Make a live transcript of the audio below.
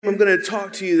I'm going to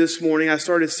talk to you this morning. I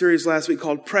started a series last week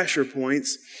called Pressure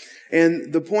Points.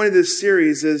 And the point of this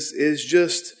series is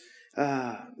just,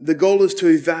 the goal is to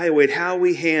evaluate how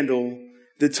we handle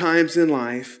the times in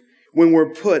life when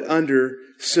we're put under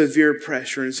severe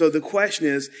pressure. And so the question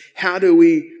is, how do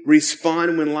we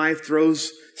respond when life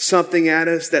throws something at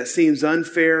us that seems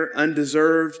unfair,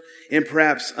 undeserved, and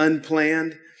perhaps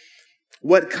unplanned?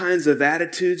 What kinds of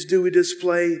attitudes do we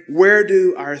display? Where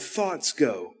do our thoughts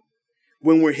go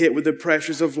when we're hit with the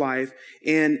pressures of life?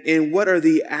 And what are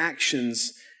the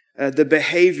actions, the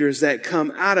behaviors that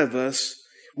come out of us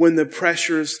when the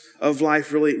pressures of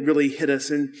life really hit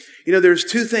us? And, there's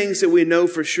two things that we know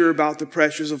for sure about the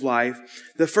pressures of life.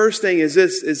 The first thing is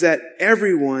this, is that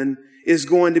everyone is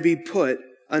going to be put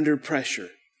under pressure.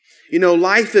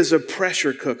 Life is a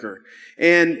pressure cooker.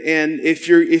 And if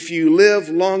you live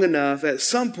long enough, at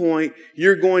some point,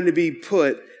 you're going to be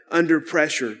put under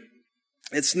pressure.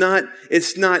 It's not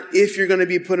if you're going to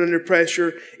be put under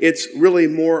pressure. It's really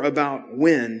more about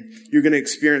when you're going to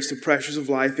experience the pressures of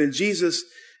life. And Jesus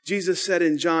said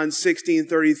in John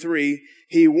 16:33,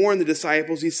 he warned the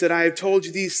disciples, he said, I have told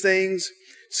you these things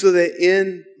so that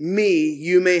in me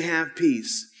you may have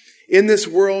peace. In this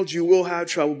world you will have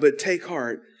trouble, but take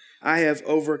heart. I have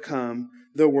overcome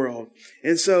the world.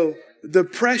 And so the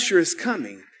pressure is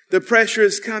coming. The pressure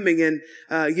is coming. And,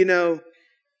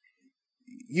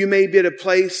 you may be at a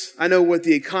place, I know what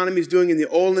the economy is doing in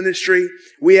the oil industry.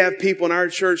 We have people in our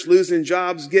church losing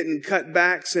jobs, getting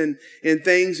cutbacks and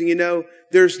things. And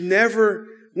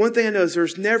one thing I know is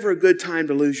there's never a good time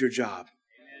to lose your job.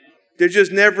 There's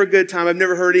just never a good time. I've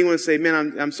never heard anyone say,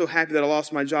 man, I'm so happy that I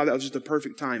lost my job. That was just the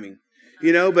perfect timing.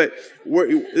 But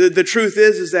the truth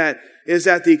is that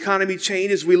the economy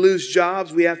changes. We lose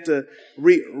jobs. We have to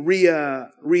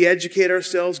re-educate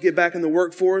ourselves, get back in the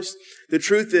workforce. The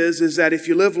truth is that if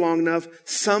you live long enough,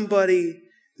 somebody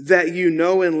that you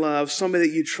know and love, somebody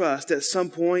that you trust, at some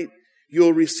point,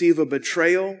 you'll receive a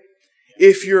betrayal.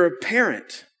 If you're a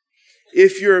parent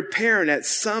at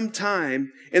some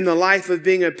time in the life of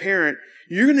being a parent,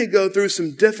 you're going to go through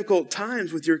some difficult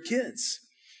times with your kids.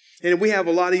 And we have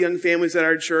a lot of young families at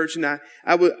our church, and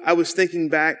I was thinking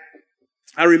back.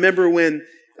 I remember when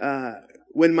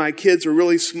my kids were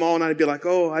really small, and I'd be like,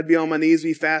 I'd be on my knees,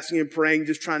 be fasting and praying,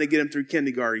 just trying to get them through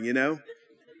kindergarten,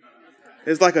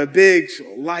 It's like a big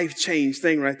life change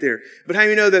thing right there. But how do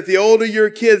you know that the older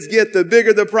your kids get, the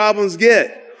bigger the problems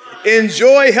get?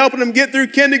 Enjoy helping them get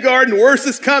through kindergarten. Worse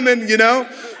is coming,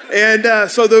 And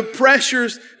so the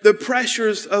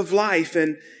pressures of life,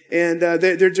 and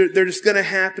they're just going to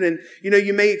happen. And,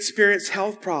 you may experience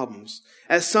health problems.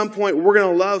 At some point, we're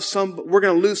going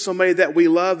to lose somebody that we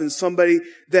love and somebody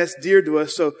that's dear to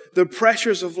us. So the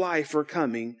pressures of life are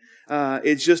coming.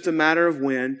 It's just a matter of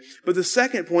when. But the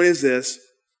second point is this,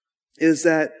 is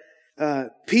that,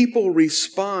 people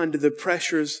respond to the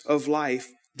pressures of life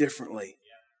differently.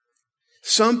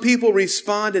 Some people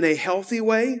respond in a healthy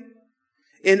way,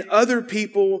 and other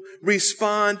people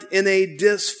respond in a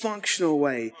dysfunctional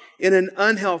way, in an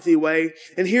unhealthy way.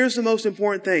 And here's the most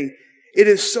important thing. It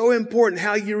is so important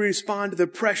how you respond to the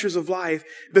pressures of life,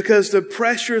 because the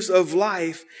pressures of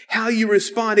life, how you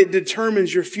respond, it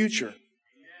determines your future.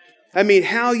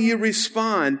 How you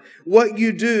respond, what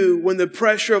you do when the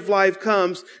pressure of life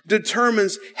comes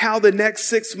determines how the next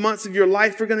 6 months of your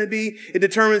life are going to be. It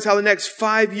determines how the next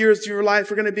 5 years of your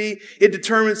life are going to be. It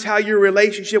determines how your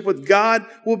relationship with God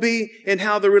will be and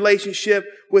how the relationship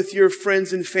with your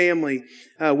friends and family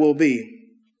will be.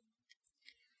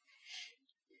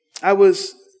 I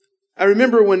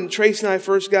remember when Tracy and I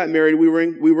first got married, we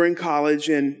were in college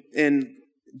and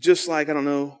just like,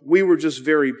 we were just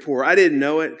very poor. I didn't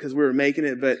know it because we were making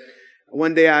it, but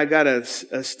one day I got a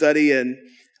study and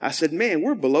I said, man,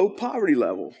 we're below poverty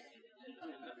level.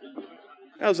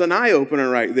 That was an eye-opener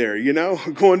right there,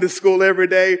 going to school every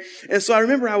day. And so I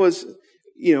remember I was,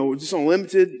 just on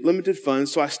limited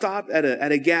funds. So I stopped at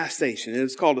a gas station. It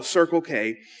was called a Circle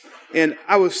K. And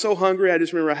I was so hungry. I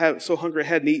just remember I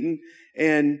hadn't eaten.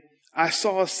 And I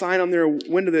saw a sign on their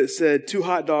window that said 2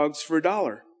 hot dogs for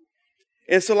 $1.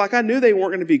 And so I knew they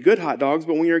weren't going to be good hot dogs,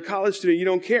 but when you're a college student, you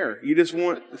don't care. You just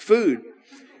want food.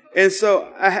 And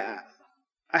so I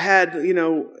had,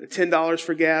 $10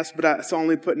 for gas, but I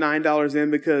only put $9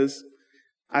 in because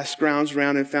I scrounged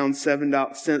around and found 7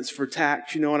 cents for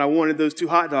tax, and I wanted those 2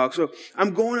 hot dogs. So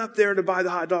I'm going up there to buy the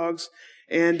hot dogs.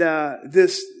 And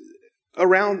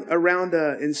around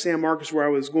in San Marcos where I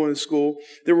was going to school,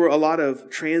 there were a lot of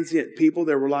transient people.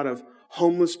 There were a lot of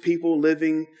homeless people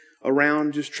living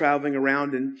around, just traveling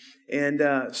around. And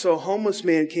so a homeless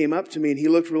man came up to me and he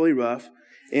looked really rough.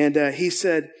 And he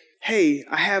said, hey,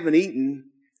 I haven't eaten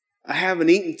I haven't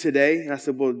eaten today. And I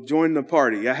said, well, join the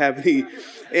party. I haven't eaten.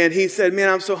 And he said, man,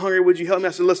 I'm so hungry. Would you help me?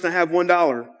 I said, listen, I have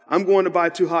 $1. I'm going to buy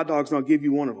 2 hot dogs and I'll give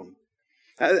you one of them.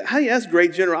 That's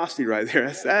great generosity right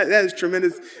there. That is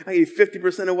tremendous. I gave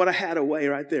 50% of what I had away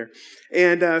right there.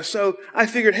 And so I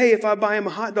figured, hey, if I buy him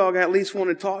a hot dog, I at least want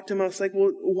to talk to him. I was like,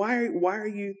 well, why are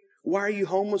you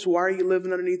homeless? Why are you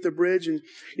living underneath the bridge? And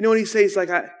you know what he says? Like,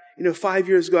 5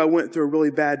 years ago, I went through a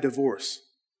really bad divorce.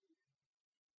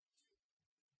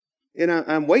 And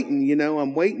I'm waiting,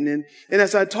 I'm waiting. And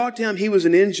as I talked to him, he was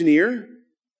an engineer.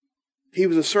 He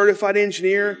was a certified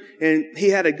engineer, and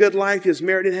he had a good life. He was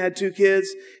married and had 2 kids.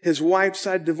 His wife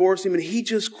decided to divorce him, and he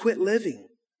just quit living.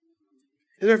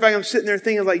 As a matter of fact, I'm sitting there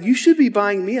thinking, like, you should be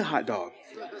buying me a hot dog.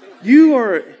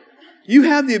 You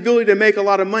have the ability to make a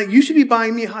lot of money. You should be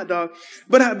buying me a hot dog.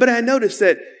 But I noticed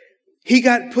that he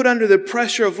got put under the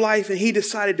pressure of life, and he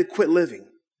decided to quit living.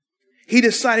 He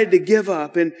decided to give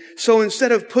up. And so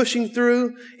instead of pushing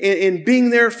through and being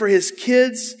there for his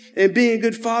kids and being a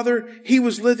good father, he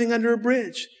was living under a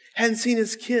bridge. Hadn't seen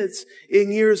his kids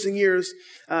in years and years.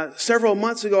 Several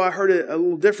months ago, I heard a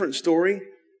little different story.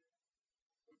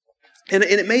 And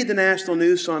it made the national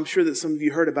news, so I'm sure that some of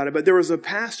you heard about it. But there was a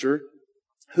pastor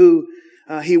who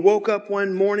he woke up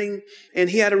one morning and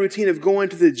he had a routine of going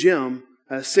to the gym.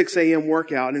 6 a.m.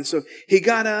 workout. And so he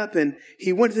got up and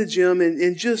he went to the gym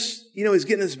and just, he's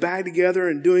getting his bag together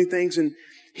and doing things. And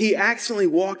he accidentally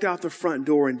walked out the front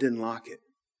door and didn't lock it.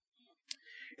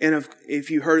 And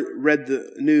if you read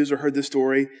the news or heard the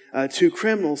story, 2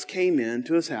 criminals came in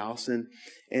to his house and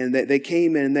they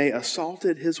came in and they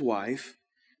assaulted his wife.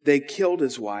 They killed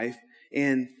his wife.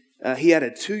 And he had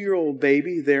a 2-year-old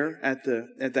baby there at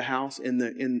the house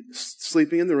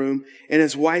sleeping in the room. And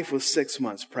his wife was 6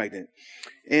 months pregnant.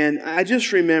 And I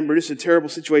just remember, it's a terrible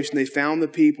situation. They found the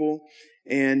people,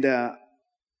 and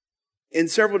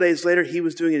several days later, he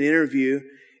was doing an interview,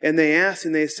 and they asked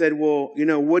him. They said, "Well,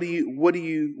 what do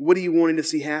you wanting to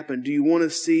see happen? Do you want to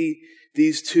see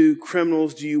these 2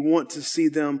 criminals? Do you want to see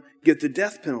them get the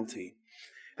death penalty?"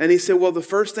 And he said, "Well, the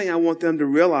first thing I want them to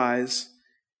realize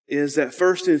is that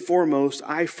first and foremost,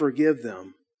 I forgive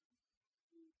them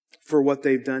for what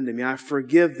they've done to me. I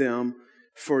forgive them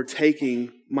for taking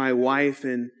my wife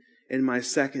and my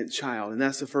second child." And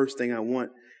that's the first thing I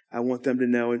want them to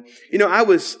know. And,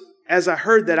 as I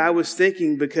heard that, I was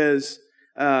thinking because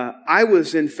I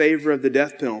was in favor of the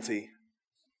death penalty.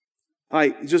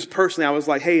 Like, just personally, I was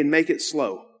like, hey, and make it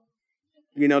slow.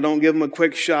 Don't give them a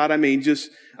quick shot. I mean,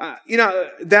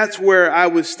 that's where I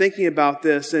was thinking about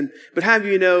this. But have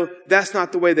that's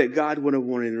not the way that God would have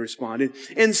wanted to respond.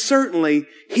 And certainly,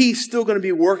 He's still going to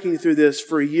be working through this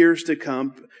for years to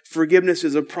come. Forgiveness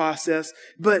is a process,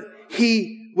 but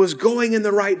He was going in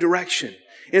the right direction.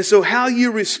 And so how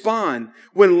you respond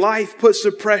when life puts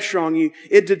the pressure on you,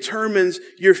 it determines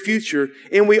your future.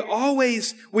 And we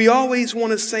always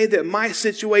want to say that my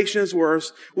situation is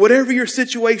worse. Whatever your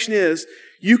situation is,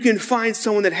 you can find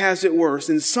someone that has it worse.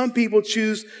 And some people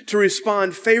choose to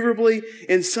respond favorably,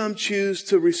 and some choose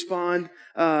to respond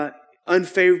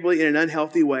unfavorably in an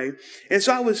unhealthy way. And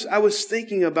so I was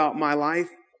thinking about my life.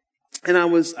 And I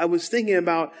was thinking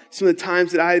about some of the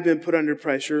times that I had been put under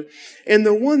pressure. And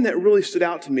the one that really stood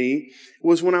out to me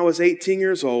was when I was 18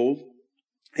 years old.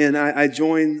 And I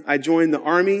joined the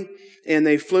Army, and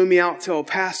they flew me out to El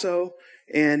Paso.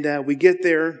 And we get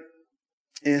there.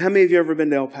 And how many of you have ever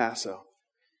been to El Paso?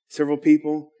 Several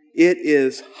people. It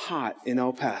is hot in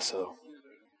El Paso.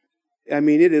 I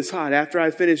mean, it is hot. After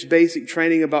I finished basic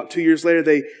training about 2 years later,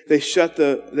 they shut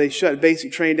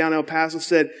basic training down in El Paso,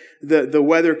 said the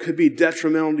weather could be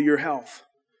detrimental to your health.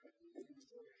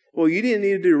 Well, you didn't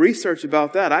need to do research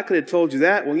about that. I could have told you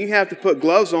that. Well, you have to put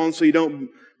gloves on so you don't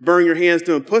burn your hands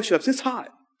doing push-ups. It's hot.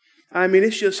 I mean,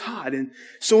 it's just hot. And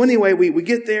so anyway, we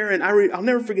get there, and I'll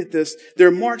never forget this.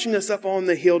 They're marching us up on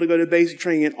the hill to go to basic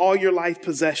training, and all your life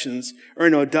possessions are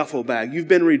in a duffel bag. You've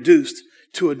been reduced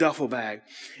to a duffel bag.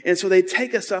 And so they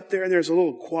take us up there, and there's a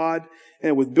little quad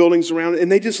and with buildings around it, and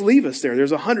they just leave us there.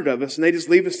 There's 100 of us, and they just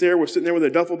leave us there. We're sitting there with our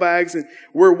duffel bags, and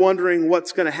we're wondering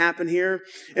what's going to happen here.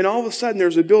 And all of a sudden,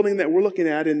 there's a building that we're looking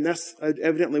at, and that's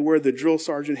evidently where the drill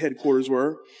sergeant headquarters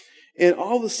were. And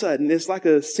all of a sudden, it's like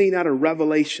a scene out of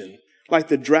Revelation, like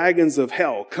the dragons of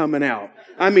hell coming out.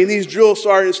 I mean, these drill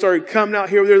sergeants started coming out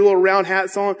here with their little round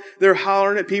hats on. They're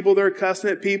hollering at people. They're cussing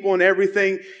at people and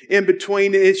everything in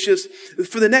between. It's just,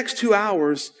 for the next 2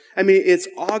 hours, I mean, it's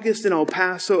August in El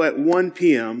Paso at 1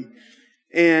 p.m.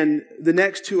 And the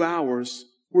next 2 hours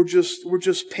were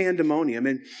just pandemonium.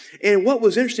 And what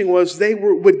was interesting was they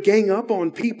would gang up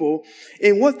on people.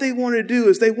 And what they wanted to do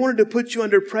is they wanted to put you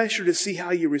under pressure to see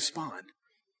how you respond.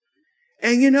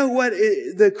 And you know what?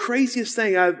 The craziest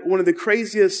thing, one of the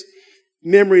craziest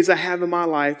memories I have in my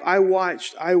life, I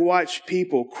watched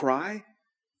people cry.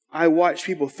 I watched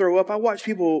people throw up. I watched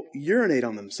people urinate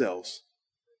on themselves.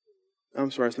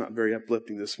 I'm sorry, it's not very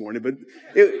uplifting this morning, but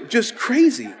it just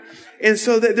crazy. And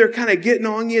so that they're kind of getting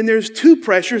on you, and there's two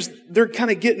pressures. They're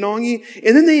kind of getting on you,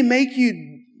 and then they make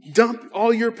you dump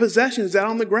all your possessions out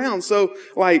on the ground. So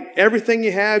like everything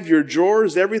you have, your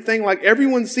drawers, everything, like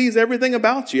everyone sees everything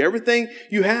about you. Everything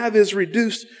you have is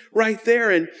reduced right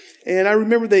there. And I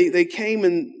remember they came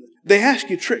and they asked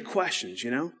you trick questions,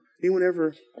 you know. Anyone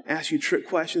ever ask you trick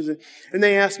questions? And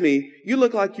they asked me, you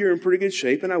look like you're in pretty good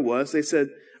shape. And I was. They said,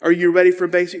 are you ready for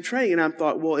basic training? And I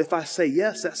thought, well, if I say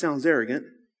yes, that sounds arrogant.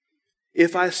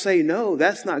 If I say no,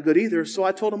 that's not good either. So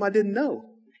I told them I didn't know.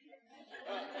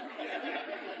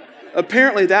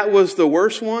 Apparently that was the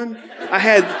worst one. I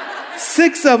had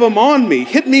 6 of them on me,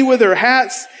 hit me with their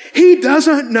hats. He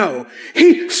doesn't know.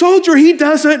 Soldier, he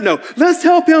doesn't know. Let's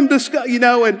help him discuss, you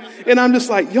know, and I'm just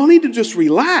like, y'all need to just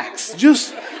relax.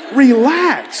 Just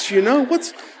relax, you know.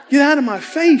 Get out of my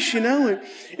face, you know.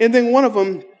 And then one of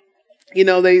them, you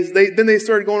know, they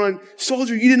started going on,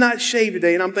 soldier, you did not shave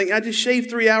today. And I'm thinking, I just shaved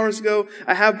 3 hours ago.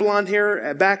 I have blonde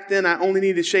hair. Back then, I only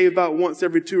needed to shave about once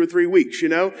every 2 or 3 weeks, you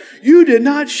know. You did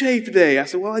not shave today. I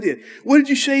said, well, I did. What did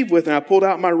you shave with? And I pulled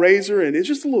out my razor, and it's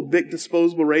just a little big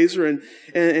disposable razor. And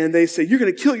they said, you're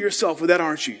going to kill yourself with that,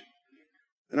 aren't you?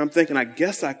 And I'm thinking, I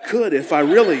guess I could if I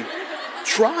really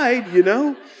tried, you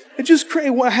know. It's just crazy.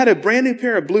 I had a brand new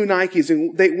pair of blue Nikes,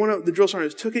 and one of the drill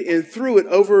sergeants took it and threw it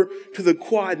over to the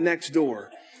quad next door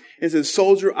and said,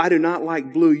 soldier, I do not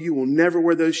like blue. You will never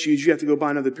wear those shoes. You have to go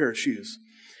buy another pair of shoes.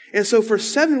 And so for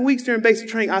 7 weeks during basic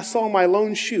training, I saw my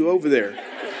lone shoe over there.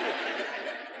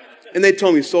 And they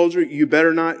told me, soldier, you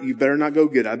better not go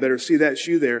get it. I better see that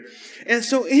shoe there. And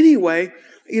so anyway,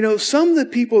 you know, some of the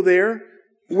people there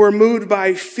were moved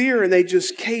by fear and they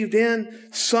just caved in.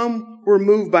 Some were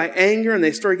moved by anger and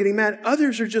they started getting mad.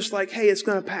 Others are just like, hey, it's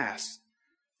going to pass.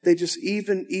 They just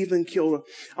even killed.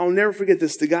 I'll never forget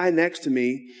this. The guy next to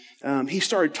me, he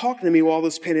started talking to me while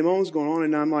this pandemonium was going on.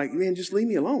 And I'm like, man, just leave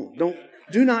me alone.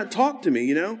 Do not talk to me,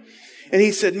 you know. And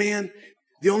he said, man,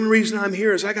 the only reason I'm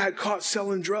here is I got caught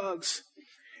selling drugs.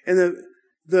 And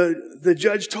the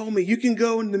judge told me, you can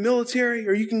go in the military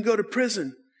or you can go to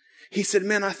prison. He said,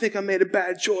 man, I think I made a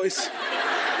bad choice.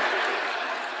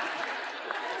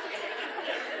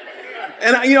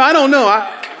 And, you know, I don't know.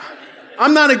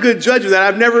 I'm not a good judge of that.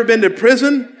 I've never been to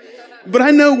prison. But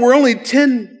I know we're only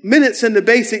 10 minutes into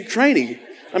basic training.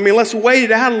 I mean, let's wait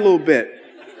it out a little bit.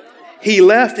 He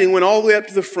left and went all the way up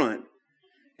to the front.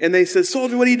 And they said,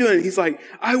 soldier, what are you doing? He's like,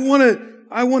 I want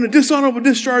a dishonorable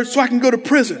discharge so I can go to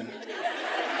prison.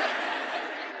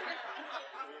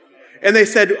 And they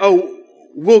said, oh,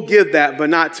 we'll give that, but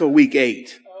not till week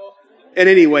 8. And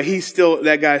anyway,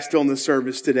 that guy's still in the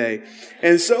service today.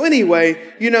 And so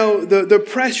anyway, you know, the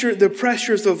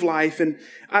pressures of life. And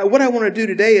what I want to do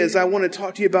today is I want to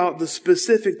talk to you about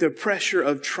the pressure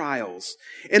of trials.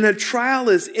 And a trial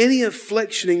is any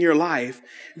affliction in your life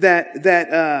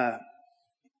that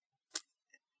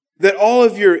all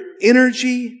of your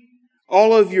energy,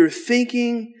 all of your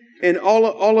thinking, and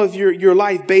all of your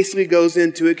life basically goes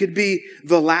into it. It could be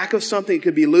the lack of something. It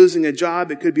could be losing a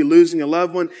job. It could be losing a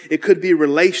loved one. It could be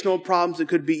relational problems. It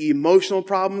could be emotional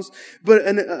problems. But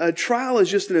a trial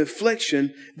is just an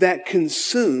affliction that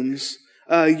consumes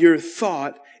your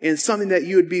thought and something that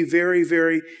you would be very,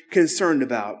 very concerned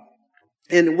about.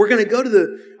 And we're going to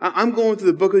go I'm going to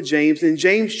the book of James. In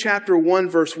James chapter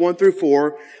 1, verse 1 through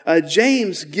 4,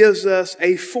 James gives us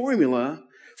a formula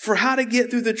for how to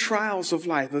get through the trials of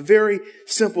life. A very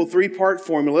simple 3-part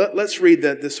formula. Let's read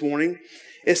that this morning.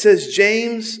 It says,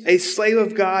 James, a slave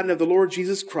of God and of the Lord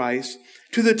Jesus Christ,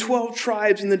 to the 12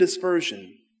 tribes in the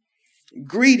dispersion.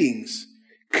 Greetings.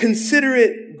 Consider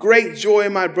it great joy,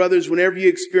 my brothers, whenever you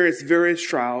experience various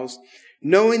trials,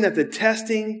 knowing that the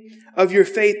testing of your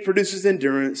faith produces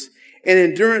endurance, and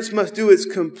endurance must do its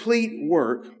complete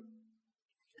work,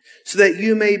 so that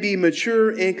you may be mature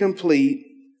and complete,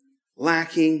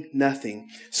 lacking nothing.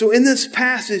 So in this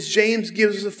passage, James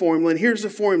gives us a formula, and here's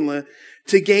the formula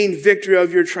to gain victory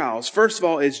of your trials. First of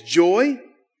all, it's joy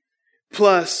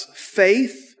plus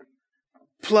faith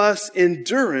plus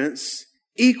endurance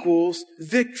equals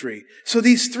victory. So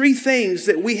these three things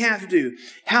that we have to do.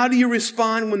 How do you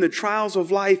respond when the trials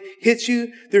of life hit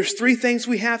you? There's three things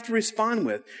we have to respond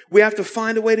with. We have to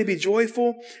find a way to be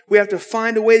joyful. We have to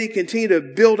find a way to continue to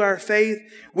build our faith.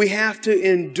 We have to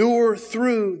endure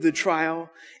through the trial.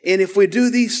 And if we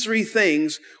do these three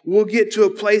things, we'll get to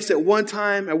a place at one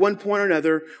time, at one point or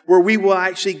another, where we will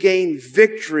actually gain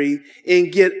victory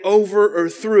and get over or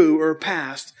through or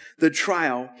past the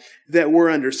trial that we're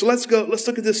under. So let's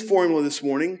look at this formula this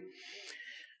morning.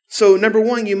 So number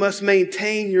one, you must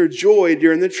maintain your joy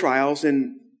during the trials.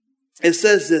 And it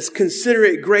says this, consider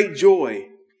it great joy,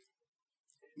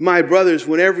 my brothers,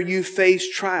 whenever you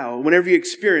face trial, whenever you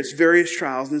experience various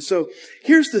trials. And so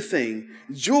here's the thing.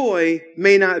 Joy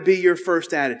may not be your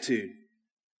first attitude.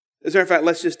 As a matter of fact,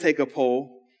 let's just take a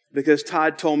poll, because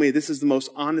Todd told me this is the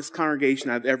most honest congregation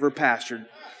I've ever pastored.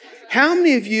 How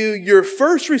many of you, your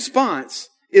first response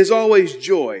is always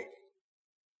joy?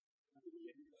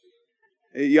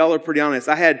 Y'all are pretty honest.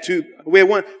 I had two. We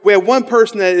had one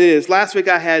person that is. Last week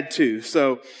I had two.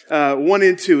 So, 1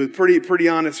 and 2 with pretty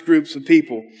honest groups of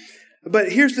people.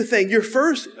 But here's the thing.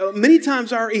 Many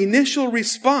times our initial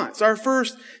response, our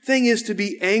first thing is to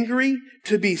be angry,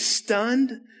 to be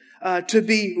stunned, to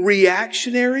be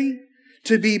reactionary,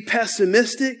 to be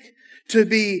pessimistic, to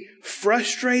be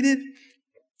frustrated.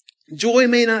 Joy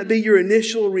may not be your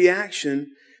initial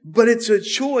reaction, but it's a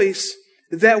choice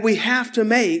that we have to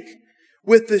make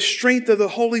with the strength of the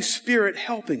Holy Spirit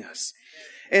helping us.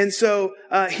 And so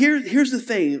here's the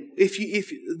thing.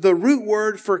 If the root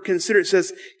word for consider, it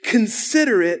says,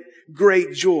 consider it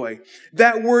great joy.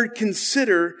 That word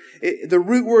consider, the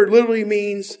root word literally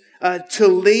means to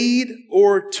lead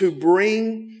or to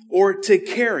bring or to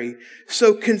carry.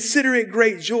 So consider it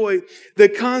great joy. The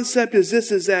concept is this,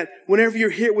 is that whenever you're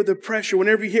hit with the pressure,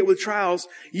 whenever you're hit with trials,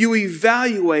 you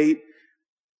evaluate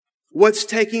what's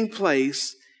taking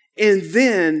place, and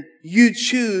then you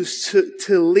choose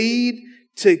to lead,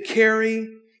 to carry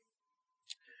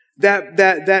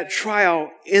that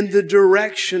trial in the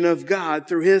direction of God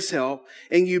through His help,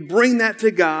 and you bring that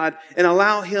to God and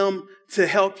allow Him to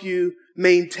help you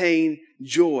maintain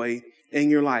joy in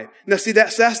your life. Now see,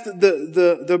 that's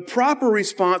the proper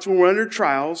response when we're under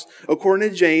trials, according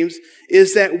to James,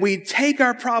 is that we take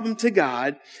our problem to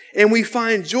God and we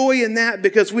find joy in that,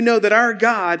 because we know that our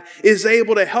God is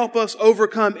able to help us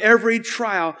overcome every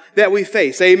trial that we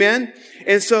face. Amen?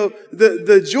 And so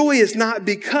the joy is not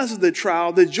because of the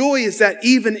trial. The joy is that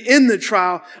even in the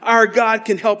trial, our God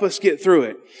can help us get through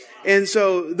it. And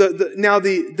so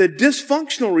the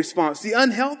dysfunctional response, the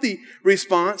unhealthy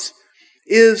response,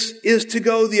 is to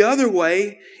go the other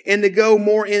way and to go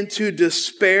more into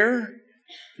despair,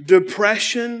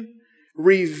 depression,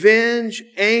 revenge,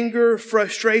 anger,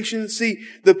 frustration. See,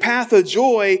 the path of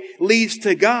joy leads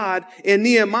to God. In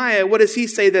Nehemiah, what does he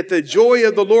say? That the joy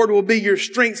of the Lord will be your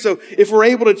strength. So if we're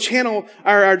able to channel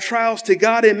our trials to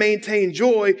God and maintain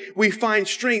joy, we find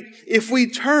strength. If we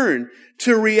turn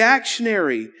to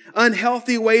reactionary,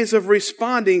 unhealthy ways of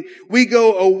responding, we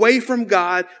go away from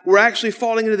God. We're actually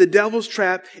falling into the devil's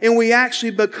trap, and we actually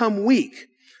become weak.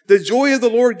 The joy of the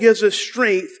Lord gives us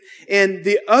strength, and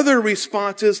the other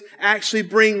responses actually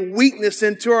bring weakness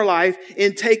into our life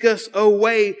and take us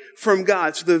away from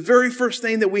God. So the very first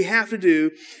thing that we have to do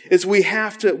is we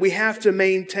have to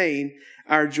maintain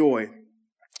our joy.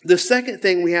 The second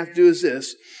thing we have to do is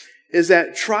this, is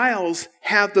that trials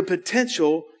have the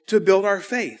potential to build our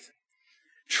faith.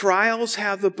 Trials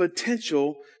have the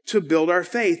potential to build our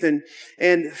faith.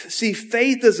 And see,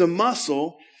 faith is a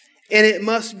muscle, and it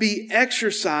must be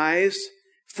exercised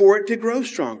for it to grow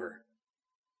stronger.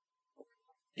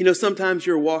 You know, sometimes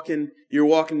you're walking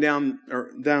down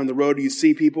the road, you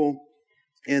see people,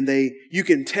 and you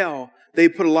can tell they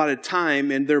put a lot of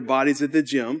time in their bodies at the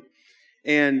gym.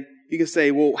 And you can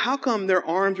say, well, how come their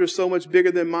arms are so much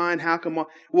bigger than mine? How come?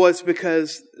 Well, it's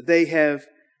because they have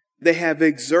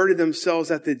exerted themselves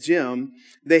at the gym.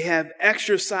 They have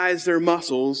exercised their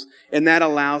muscles, and that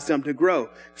allows them to grow.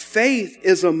 Faith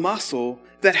is a muscle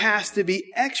that has to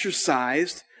be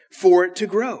exercised for it to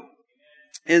grow.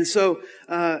 And so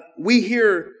we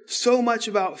hear so much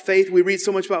about faith. We read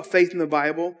so much about faith in the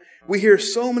Bible. We hear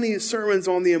so many sermons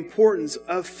on the importance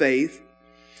of faith.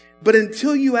 But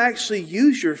until you actually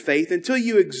use your faith, until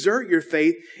you exert your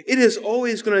faith, it is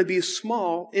always going to be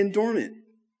small and dormant.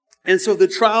 And so the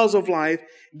trials of life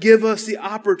give us the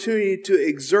opportunity to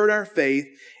exert our faith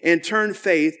and turn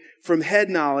faith from head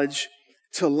knowledge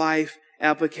to life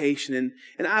application.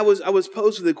 And I was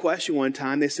posed with a question one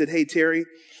time. They said, hey, Terry,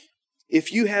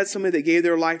 if you had somebody that gave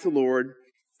their life to the Lord,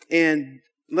 and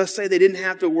let's say they didn't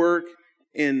have to work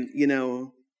in,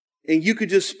 and you could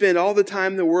just spend all the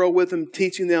time in the world with them,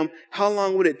 teaching them, how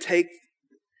long would it take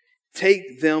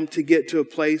them to get to a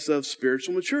place of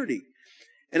spiritual maturity?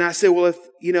 And I said, well,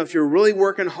 if you're really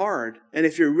working hard and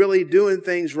if you're really doing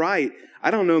things right,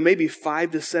 I don't know, maybe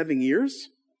 5 to 7 years.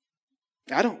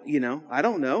 I don't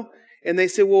know. And they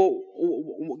said, well,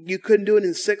 you couldn't do it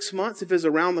in 6 months if it's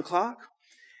around the clock?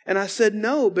 And I said,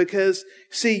 no, because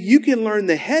see, you can learn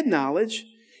the head knowledge.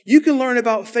 You can learn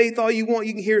about faith all you want.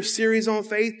 You can hear a series on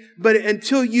faith, but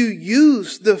until you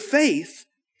use the faith,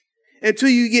 until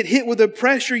you get hit with the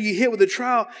pressure, you hit with the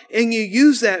trial, and you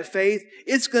use that faith,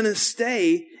 it's going to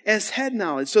stay as head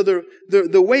knowledge. So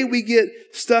the way we get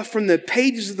stuff from the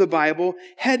pages of the Bible,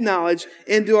 head knowledge,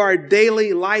 into our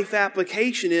daily life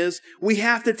application is we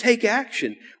have to take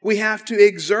action. We have to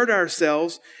exert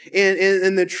ourselves,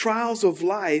 and the trials of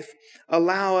life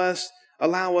allow us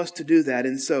to do that.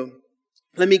 And so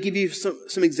let me give you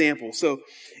some examples. So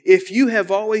if you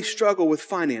have always struggled with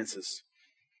finances,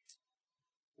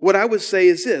 what I would say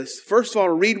is this. First of all,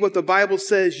 read what the Bible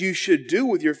says you should do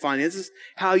with your finances,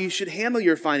 how you should handle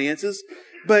your finances.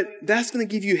 But that's going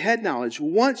to give you head knowledge.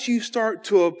 Once you start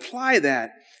to apply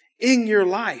that in your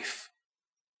life,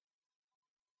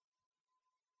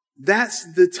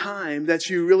 that's the time that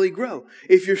you really grow.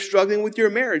 If you're struggling with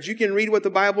your marriage, you can read what the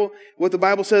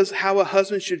Bible says, how a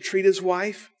husband should treat his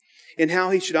wife and how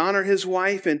he should honor his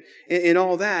wife and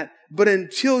all that. But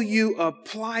until you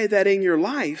apply that in your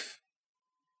life,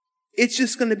 it's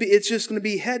just going to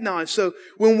be head knowledge. So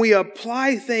when we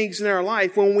apply things in our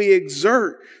life, when we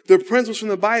exert the principles from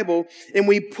the Bible and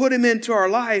we put them into our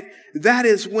life, that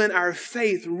is when our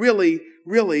faith really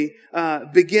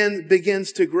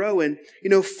begins to grow. And,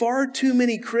 far too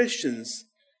many Christians,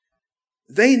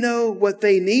 they know what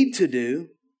they need to do,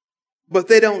 but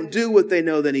they don't do what they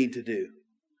know they need to do.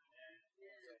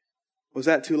 Was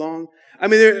that too long? I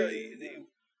mean,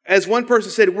 as one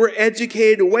person said, we're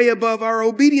educated way above our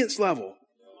obedience level.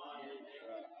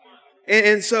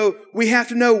 And so we have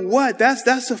to know what. That's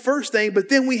the first thing, but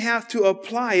then we have to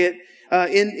apply it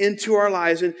into our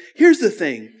lives. And here's the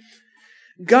thing.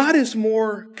 God is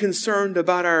more concerned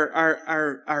about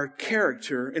our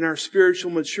character and our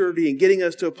spiritual maturity and getting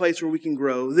us to a place where we can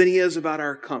grow than He is about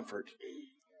our comfort.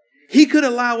 He could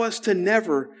allow us to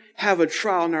never have a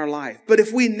trial in our life. But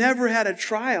if we never had a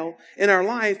trial in our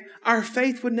life, our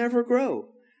faith would never grow.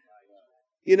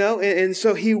 And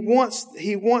so He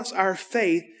wants our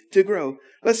faith to grow.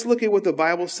 Let's look at what the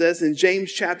Bible says in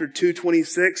James chapter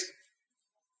 2:26.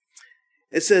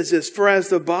 It says this, for as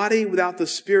the body without the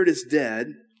spirit is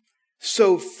dead,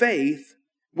 so faith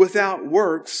without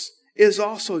works is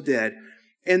also dead.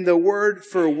 And the word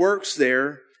for works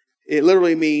there, it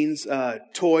literally means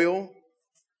toil,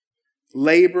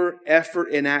 labor, effort,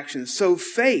 and action. So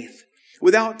faith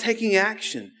without taking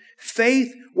action,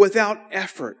 faith without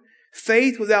effort,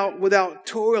 faith without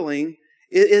toiling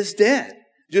is dead.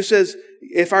 Just as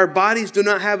if our bodies do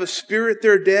not have a spirit,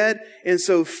 they're dead. And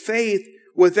so faith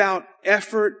without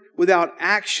effort, without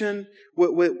action,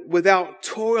 without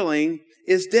toiling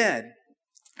is dead.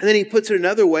 And then he puts it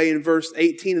another way in verse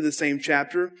 18 of the same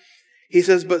chapter. He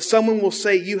says, but someone will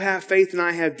say, you have faith and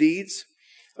I have deeds.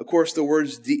 Of course, the word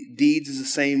deeds is the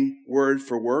same word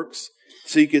for works.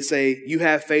 So you could say, you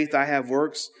have faith, I have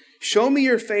works. Show me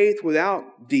your faith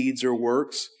without deeds or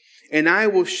works, and I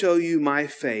will show you my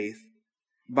faith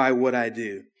by what I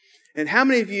do. And how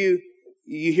many of you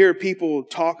hear people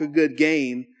talk a good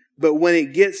game, but when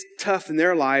it gets tough in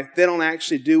their life, they don't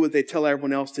actually do what they tell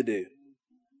everyone else to do?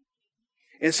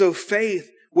 And so faith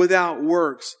without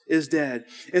works is dead.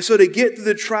 And so to get through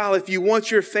the trial, if you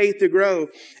want your faith to grow,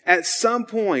 at some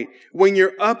point, when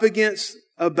you're up against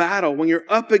a battle, when you're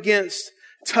up against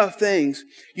tough things,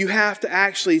 you have to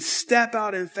actually step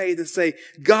out in faith and say,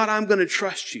 God, I'm going to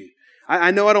trust you.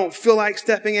 I know I don't feel like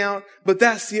stepping out, but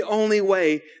that's the only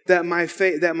way that my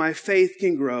faith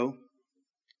can grow.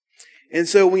 And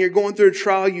so when you're going through a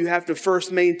trial, you have to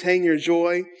first maintain your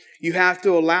joy. You have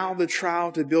to allow the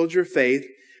trial to build your faith.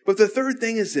 But the third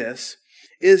thing is this,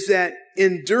 is that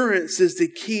endurance is the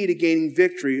key to gaining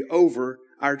victory over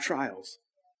our trials.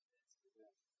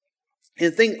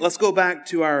 And let's go back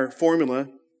to our formula.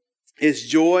 It's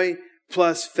joy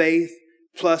plus faith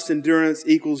plus endurance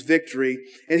equals victory.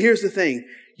 And here's the thing.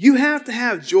 You have to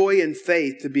have joy and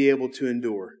faith to be able to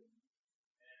endure.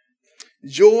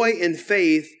 Joy and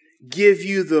faith give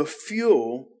you the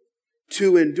fuel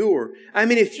to endure. I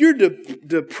mean, if you're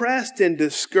depressed and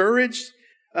discouraged,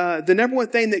 the number one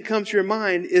thing that comes to your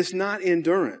mind is not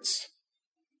endurance.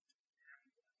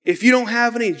 If you don't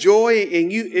have any joy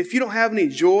and you don't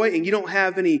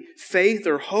have any faith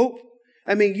or hope,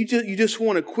 I mean, you just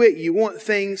want to quit. You want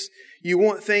things You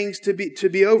want things to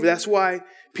be over. That's why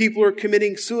people are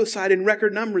committing suicide in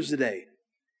record numbers today,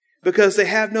 because they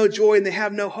have no joy and they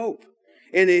have no hope.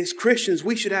 And as Christians,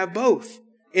 we should have both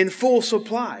in full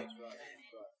supply.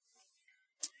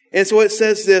 And so it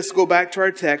says this, go back to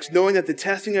our text, knowing that the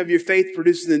testing of your faith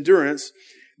produces endurance,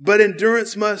 but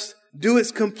endurance must do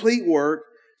its complete work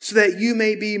so that you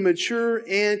may be mature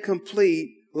and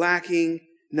complete, lacking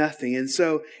nothing. And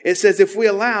so it says if we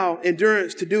allow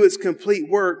endurance to do its complete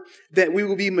work, that we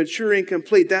will be mature and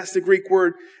complete. That's the Greek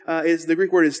word, is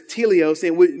teleos,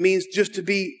 and it means just to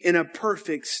be in a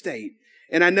perfect state.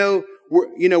 And I know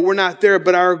we're not there,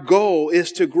 but our goal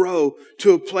is to grow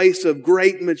to a place of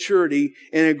great maturity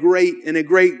and a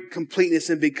great completeness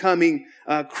in becoming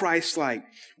Christ-like.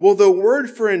 Well, the word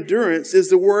for endurance is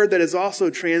the word that is also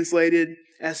translated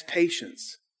as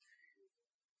patience.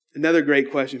 Another great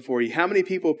question for you. How many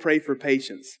people pray for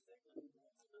patience?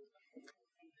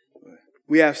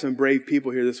 We have some brave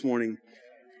people here this morning.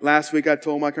 Last week I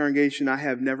told my congregation I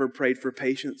have never prayed for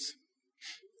patience.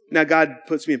 Now God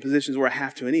puts me in positions where I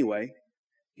have to anyway.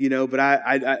 But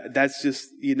I that's just,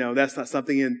 that's not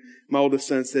something. And my oldest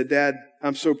son said, Dad,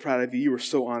 I'm so proud of you. You were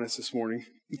so honest this morning.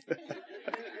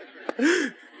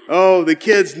 Oh, the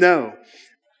kids know.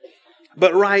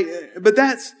 But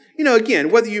that's, again,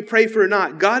 whether you pray for it or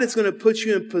not, God is going to put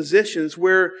you in positions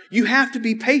where you have to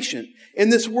be patient.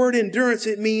 And this word endurance,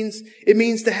 it means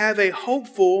to have a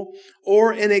hopeful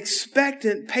or an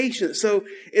expectant patience. So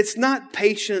it's not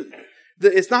patient.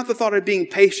 It's not the thought of being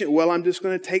patient. Well, I'm just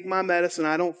going to take my medicine.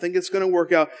 I don't think it's going to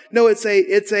work out. No, it's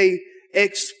a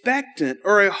expectant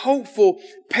or a hopeful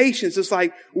patience. It's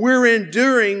like we're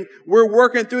enduring, we're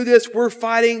working through this, we're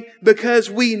fighting because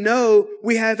we know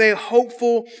we have a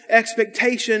hopeful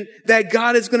expectation that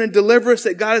God is going to deliver us,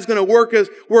 that God is going to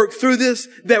work through this,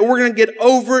 that we're going to get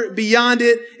over it, beyond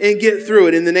it, and get through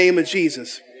it in the name of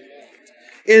Jesus.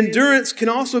 Endurance can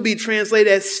also be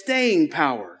translated as staying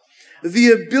power.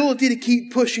 The ability to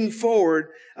keep pushing forward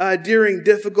during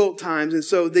difficult times. And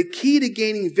so the key to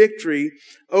gaining victory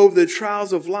over the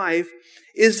trials of life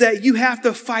is that you have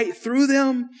to fight through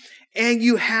them and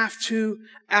you have to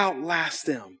outlast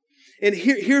them. And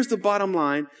here's the bottom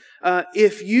line.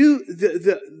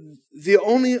 The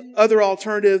only other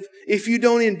alternative, if you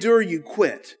don't endure, you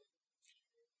quit.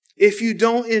 If you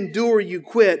don't endure, you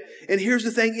quit. And here's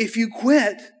the thing. If you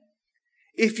quit,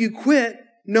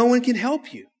 no one can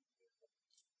help you.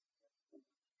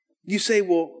 You say,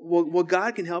 well,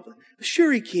 God can help.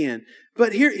 Sure, He can.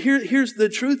 But here's the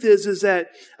truth is that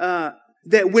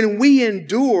when we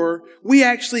endure, we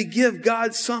actually give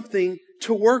God something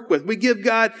to work with. We give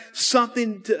God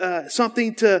something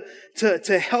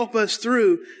to help us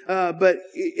through. But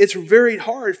it's very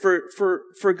hard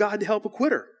for God to help a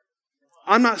quitter.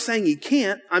 I'm not saying He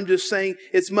can't. I'm just saying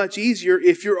it's much easier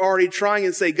if you're already trying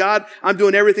and say, God, I'm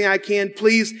doing everything I can.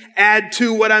 Please add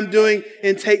to what I'm doing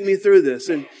and take me through this.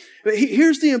 But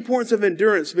here's the importance of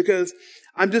endurance, because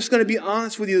I'm just going to be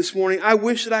honest with you this morning. I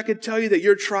wish that I could tell you that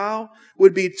your trial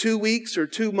would be 2 weeks or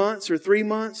 2 months or 3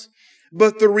 months.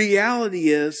 But the reality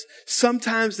is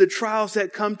sometimes the trials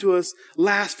that come to us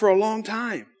last for a long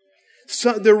time.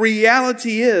 So the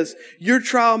reality is your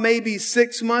trial may be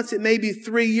 6 months. It may be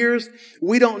 3 years.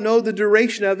 We don't know the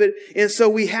duration of it. And so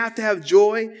we have to have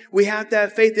joy. We have to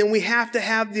have faith, and we have to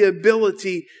have the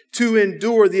ability to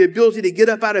endure, the ability to get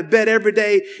up out of bed every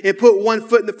day and put one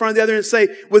foot in the front of the other and say,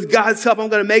 with God's help, I'm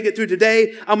going to make it through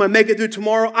today. I'm going to make it through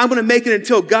tomorrow. I'm going to make it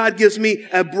until God gives me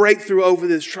a breakthrough over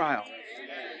this trial.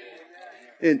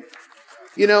 And,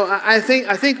 I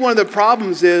think one of the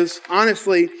problems is,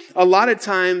 honestly, a lot of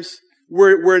times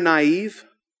we're naive.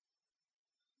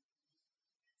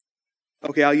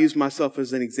 Okay, I'll use myself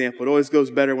as an example. It always goes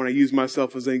better when I use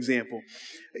myself as an example.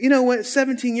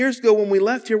 17 years ago when we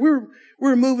left here, we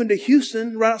were moving to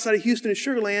Houston, right outside of Houston in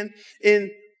Sugar Land, and,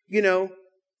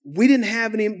 we didn't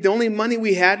have the only money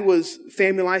we had was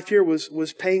Family Life here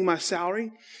was paying my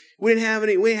salary. We didn't have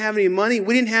any money.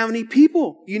 We didn't have any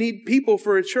people. You need people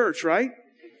for a church, right?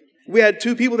 We had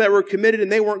 2 people that were committed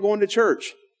and they weren't going to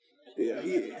church.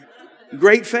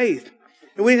 Great faith.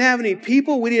 And we didn't have any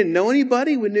people. We didn't know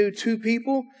anybody. We knew 2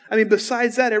 people.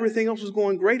 Besides that, everything else was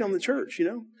going great on the church,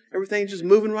 Everything's just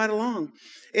moving right along.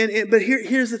 But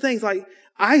here's the thing. Like,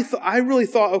 I really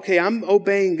thought, okay, I'm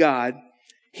obeying God.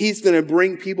 He's going to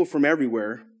bring people from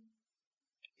everywhere.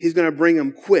 He's going to bring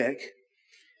them quick.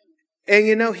 And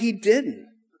He didn't.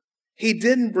 He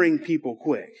didn't bring people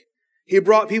quick. He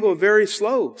brought people very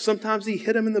slow. Sometimes He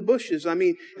hit them in the bushes.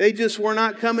 They just were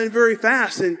not coming very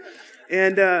fast.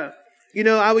 And I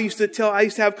used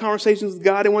to have conversations with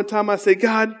God. And one time I said,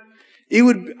 God,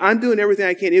 I'm doing everything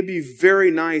I can. It'd be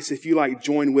very nice if you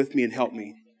join with me and help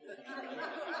me.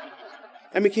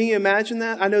 I mean, can you imagine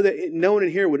that? I know that no one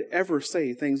in here would ever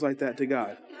say things like that to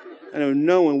God. I know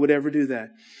no one would ever do that.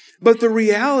 But the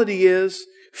reality is,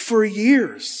 for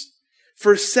years,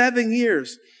 for 7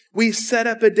 years, we set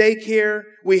up a daycare,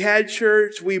 we had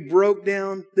church, we broke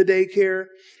down the daycare.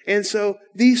 And so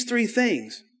these three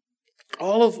things,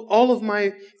 all of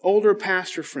my older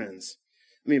pastor friends,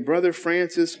 Brother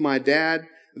Francis, my dad,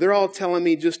 they're all telling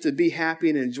me just to be happy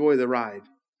and enjoy the ride.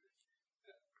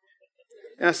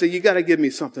 And I said, you got to give me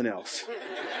something else.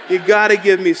 You got to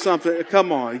give me something.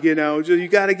 Come on, you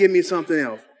got to give me something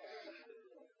else.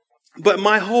 But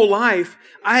my whole life,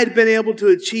 I had been able to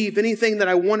achieve anything that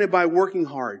I wanted by working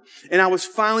hard. And I was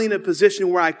finally in a position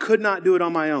where I could not do it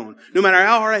on my own. No matter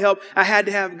how hard I helped, I had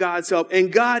to have God's help.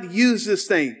 And God used this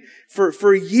thing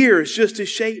for years just to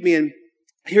shape me. And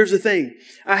here's the thing.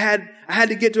 I had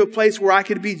to get to a place where I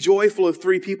could be joyful if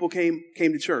 3 people came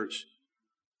to church.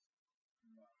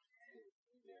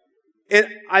 And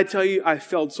I tell you, I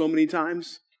failed so many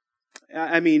times.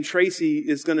 Tracy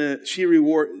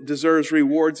deserves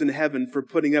rewards in heaven for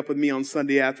putting up with me on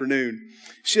Sunday afternoon.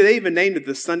 They even named it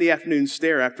the Sunday afternoon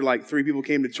stare after 3 people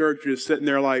came to church, just sitting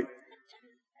there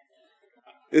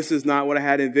this is not what I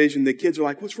had envisioned. The kids are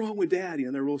like, what's wrong with Dad?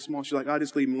 They're real small. She's like, I'll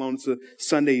just leave him alone.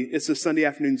 It's a Sunday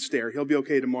afternoon stare. He'll be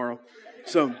okay tomorrow.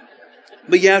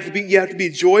 But you have to be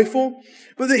joyful.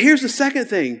 But here's the second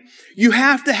thing. You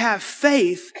have to have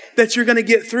faith that you're going to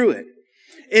get through it.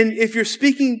 And if you're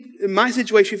speaking, in my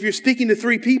situation, if you're speaking to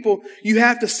 3 people, you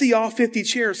have to see all 50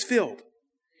 chairs filled.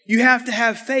 You have to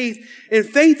have faith. And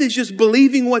faith is just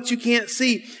believing what you can't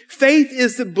see. Faith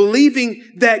is the believing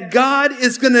that God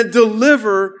is going to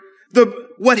deliver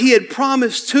what He had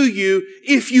promised to you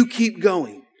if you keep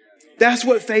going. That's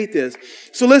what faith is.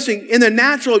 So listen, in the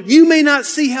natural, you may not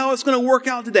see how it's going to work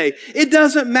out today. It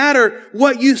doesn't matter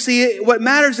what you see. What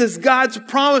matters is God's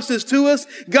promises to us.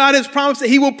 God has promised that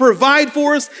He will provide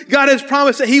for us. God has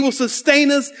promised that He will sustain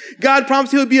us. God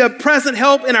promised He will be a present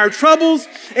help in our troubles.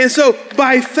 And so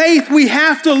by faith, we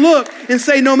have to look and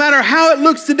say, no matter how it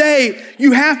looks today,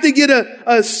 you have to get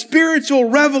a spiritual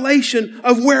revelation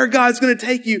of where God's going to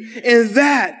take you. And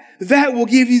that will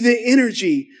give you the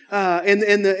energy and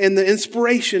the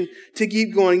inspiration to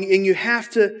keep going. And you have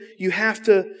to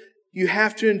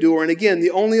endure. And again, the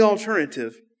only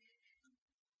alternative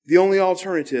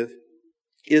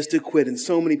is to quit. And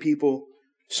so many people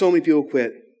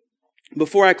quit.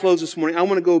 Before I close this morning, I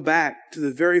want to go back to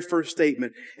the very first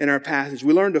statement in our passage.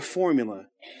 We learned a formula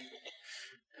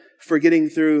for getting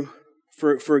through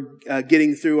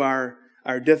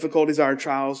our difficulties, our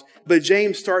trials. But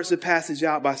James starts the passage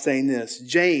out by saying this.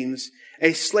 James,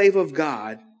 a slave of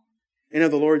God and of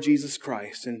the Lord Jesus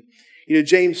Christ. And,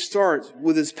 James starts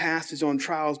with his passage on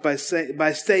trials by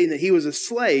stating that he was a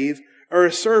slave or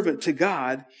a servant to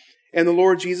God and the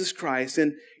Lord Jesus Christ.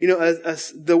 And,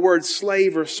 the word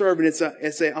slave or servant,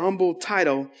 it's a humble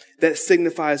title that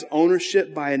signifies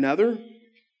ownership by another,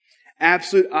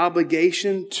 absolute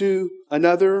obligation to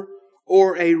another,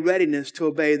 or a readiness to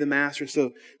obey the master.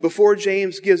 So before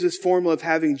James gives this formula of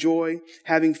having joy,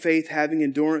 having faith, having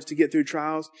endurance to get through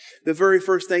trials, the very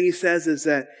first thing he says is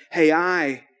that, hey,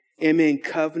 I am in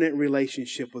covenant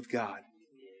relationship with God.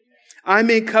 I'm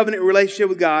in covenant relationship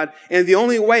with God, and the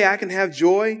only way I can have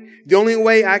joy, the only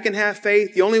way I can have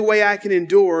faith, the only way I can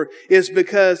endure is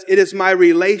because it is my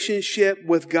relationship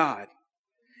with God.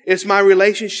 It's my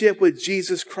relationship with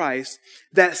Jesus Christ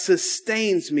that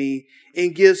sustains me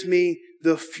and gives me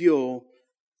the fuel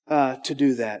to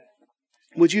do that.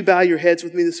 Would you bow your heads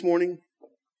with me this morning?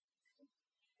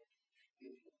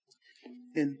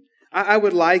 And I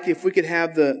would like if we could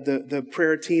have the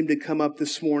prayer team to come up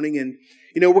this morning. And,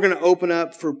 we're going to open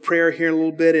up for prayer here in a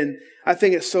little bit. And I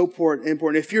think it's so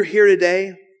important. If you're here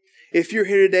today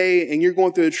and you're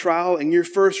going through a trial and your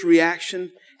first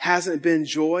reaction hasn't been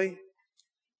joy,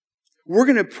 we're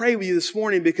going to pray with you this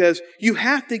morning because you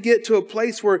have to get to a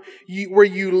place where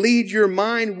you lead your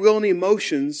mind, will, and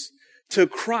emotions to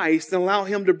Christ and allow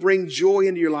Him to bring joy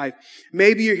into your life.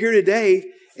 Maybe you're here today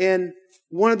and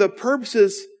one of the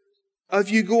purposes of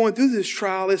you going through this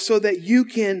trial is so that you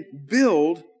can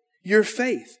build your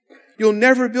faith. You'll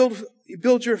never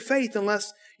build your faith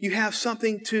unless you have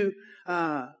something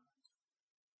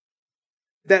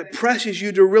that presses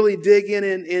you to really dig in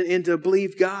and to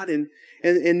believe God.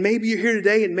 And maybe you're here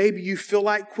today and maybe you feel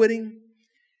like quitting.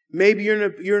 Maybe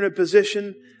you're in a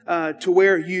position to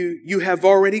where you have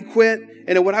already quit.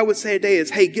 And what I would say today is,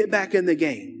 hey, get back in the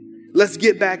game. Let's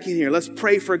get back in here. Let's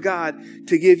pray for God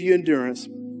to give you endurance.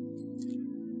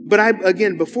 But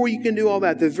again, before you can do all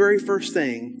that, the very first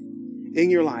thing in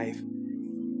your life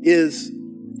is,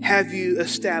 have you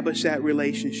established that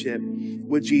relationship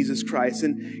with Jesus Christ?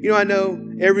 And, I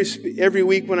know every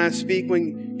week when I speak,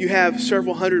 when you have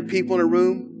several hundred people in a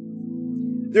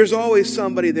room, there's always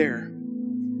somebody there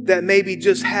that maybe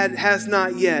just has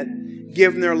not yet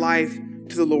given their life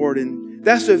to the Lord. And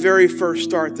that's the very first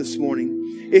start this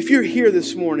morning. If you're here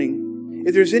this morning,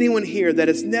 if there's anyone here that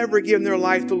has never given their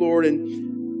life to the Lord,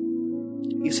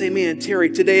 and you say, man, Terry,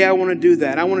 today I want to do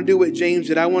that. I want to do what James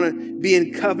did. I want to be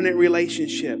in covenant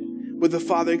relationship with the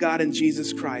Father God and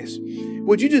Jesus Christ.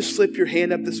 Would you just slip your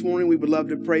hand up this morning? We would love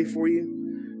to pray for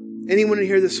you. Anyone in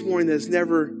here this morning that's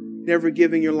never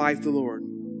given your life to the Lord?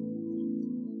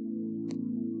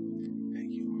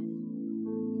 Thank you.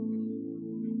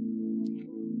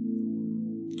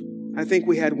 I think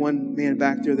we had one man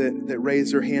back there that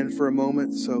raised their hand for a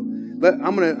moment. So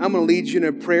I'm gonna lead you in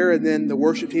a prayer, and then the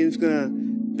worship team is gonna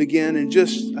begin, and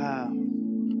just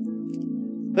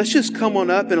let's just come on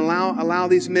up and allow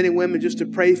these men and women just to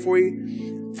pray for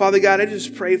you. Father God, I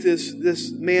just pray for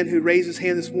this man who raised his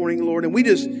hand this morning, Lord, and we're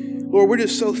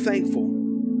just so thankful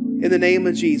in the name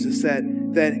of Jesus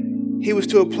that he was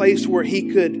to a place where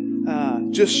he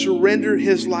could just surrender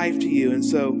his life to you. And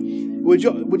so would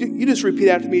you just repeat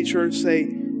after me, church? Say,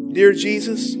 dear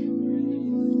Jesus,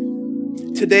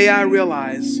 today I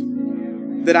realize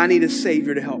that I need a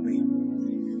Savior to help me.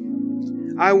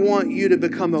 I want you to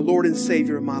become the Lord and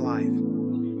Savior of my life.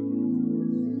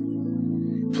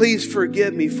 Please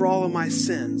forgive me for all of my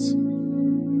sins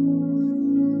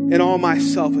and all my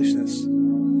selfishness.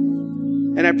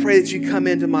 And I pray that you come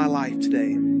into my life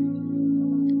today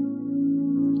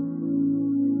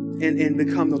and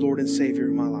become the Lord and Savior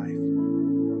of my life.